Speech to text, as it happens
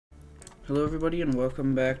Hello everybody and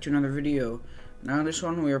welcome back to another video. Now this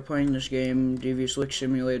one we are playing this game, Devious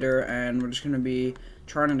Simulator, and we're just going to be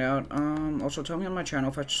trying it out. Also tell me on my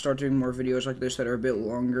channel if I should start doing more videos like this that are a bit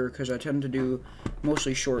longer, because I tend to do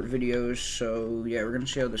mostly short videos, so yeah, we're going to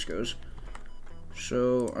see how this goes.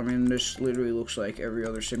 So, I mean, this literally looks like every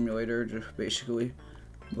other simulator, just basically,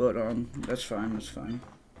 but that's fine.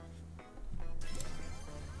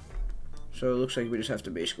 So it looks like we just have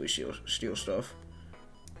to basically steal stuff.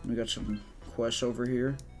 We got some quests over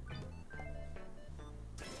here.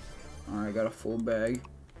 Alright, got a full bag.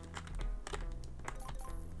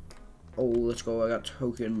 Oh, let's go. I got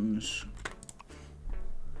tokens.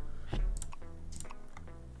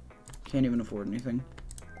 Can't even afford anything.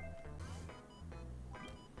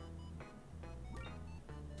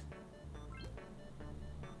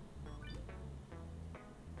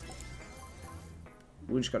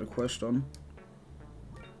 We just got a quest on.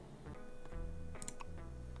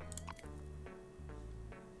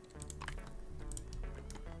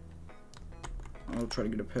 I'll try to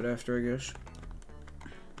get a pet after, I guess.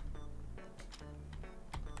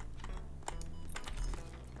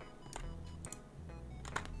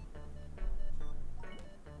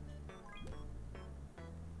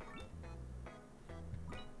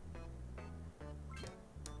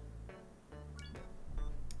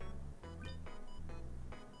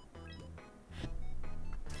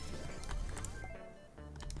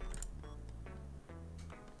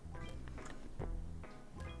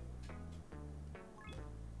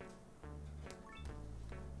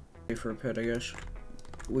 For a pet, I guess.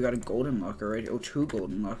 We got a golden locker, right? Oh, 2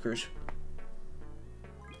 golden lockers.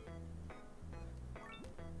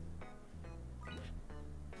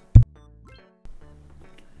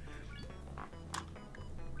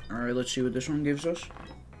 Alright, let's see what this one gives us.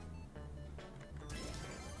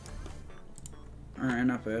 Alright,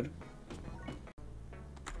 not bad.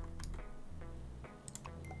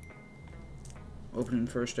 Opening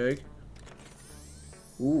first egg.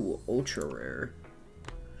 Ooh, ultra rare.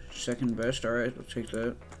 Second best, alright, I'll take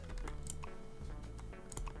that.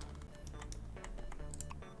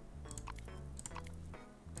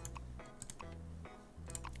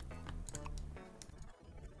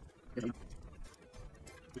 How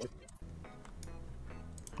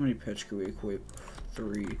many pets can we equip?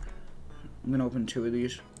 3. I'm gonna open 2 of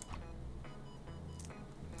these.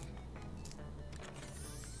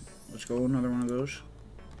 Let's go, another one of those.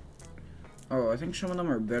 Oh, I think some of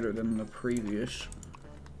them are better than the previous.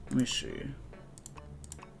 Let me see.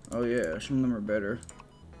 Oh yeah, some of them are better.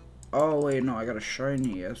 Oh wait, no, I got a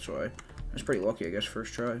shiny, that's why. That's pretty lucky, I guess,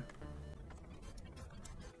 first try.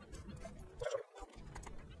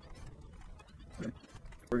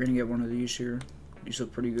 We're gonna get one of these here. These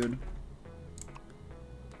look pretty good.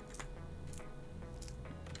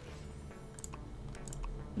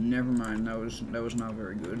 Never mind, that was not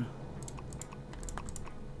very good.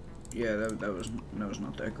 Yeah, that was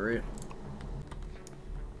not that great.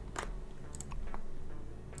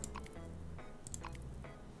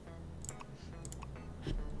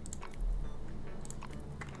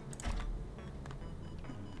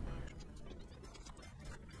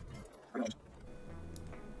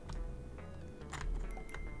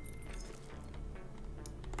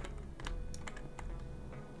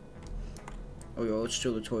 Oh, yo, let's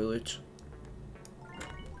steal the toilets.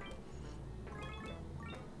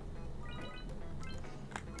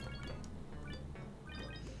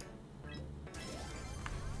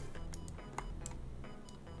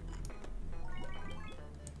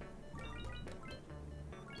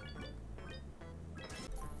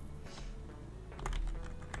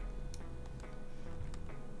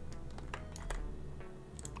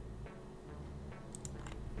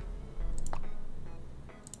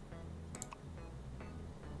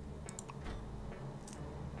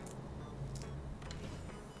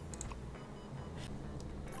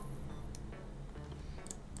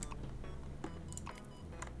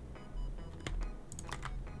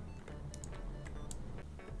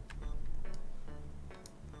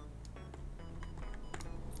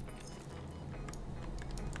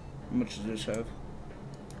 How much does this have?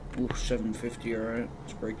 Ooh, 750, alright.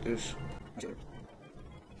 Let's break this. That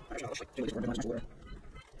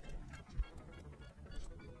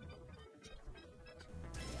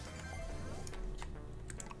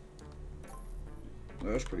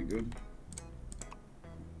was pretty good.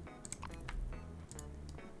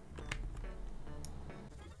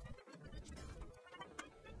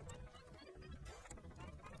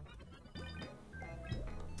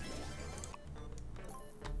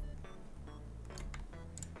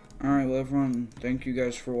 Alright, well everyone, thank you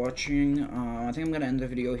guys for watching. I think I'm going to end the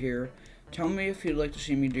video here. Tell me if you'd like to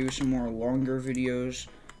see me do some more longer videos,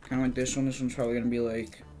 Kind of like this one. This one's probably gonna be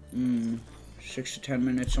like 6 to 10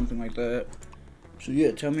 minutes, something like that. So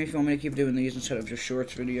yeah, tell me if you want me to keep doing these instead of just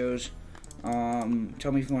shorts videos.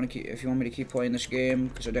 Tell me if you want me to keep playing this game,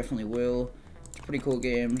 because I definitely will. It's a pretty cool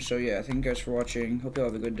game. So yeah, thank you guys for watching. Hope you all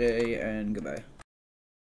have a good day, and goodbye.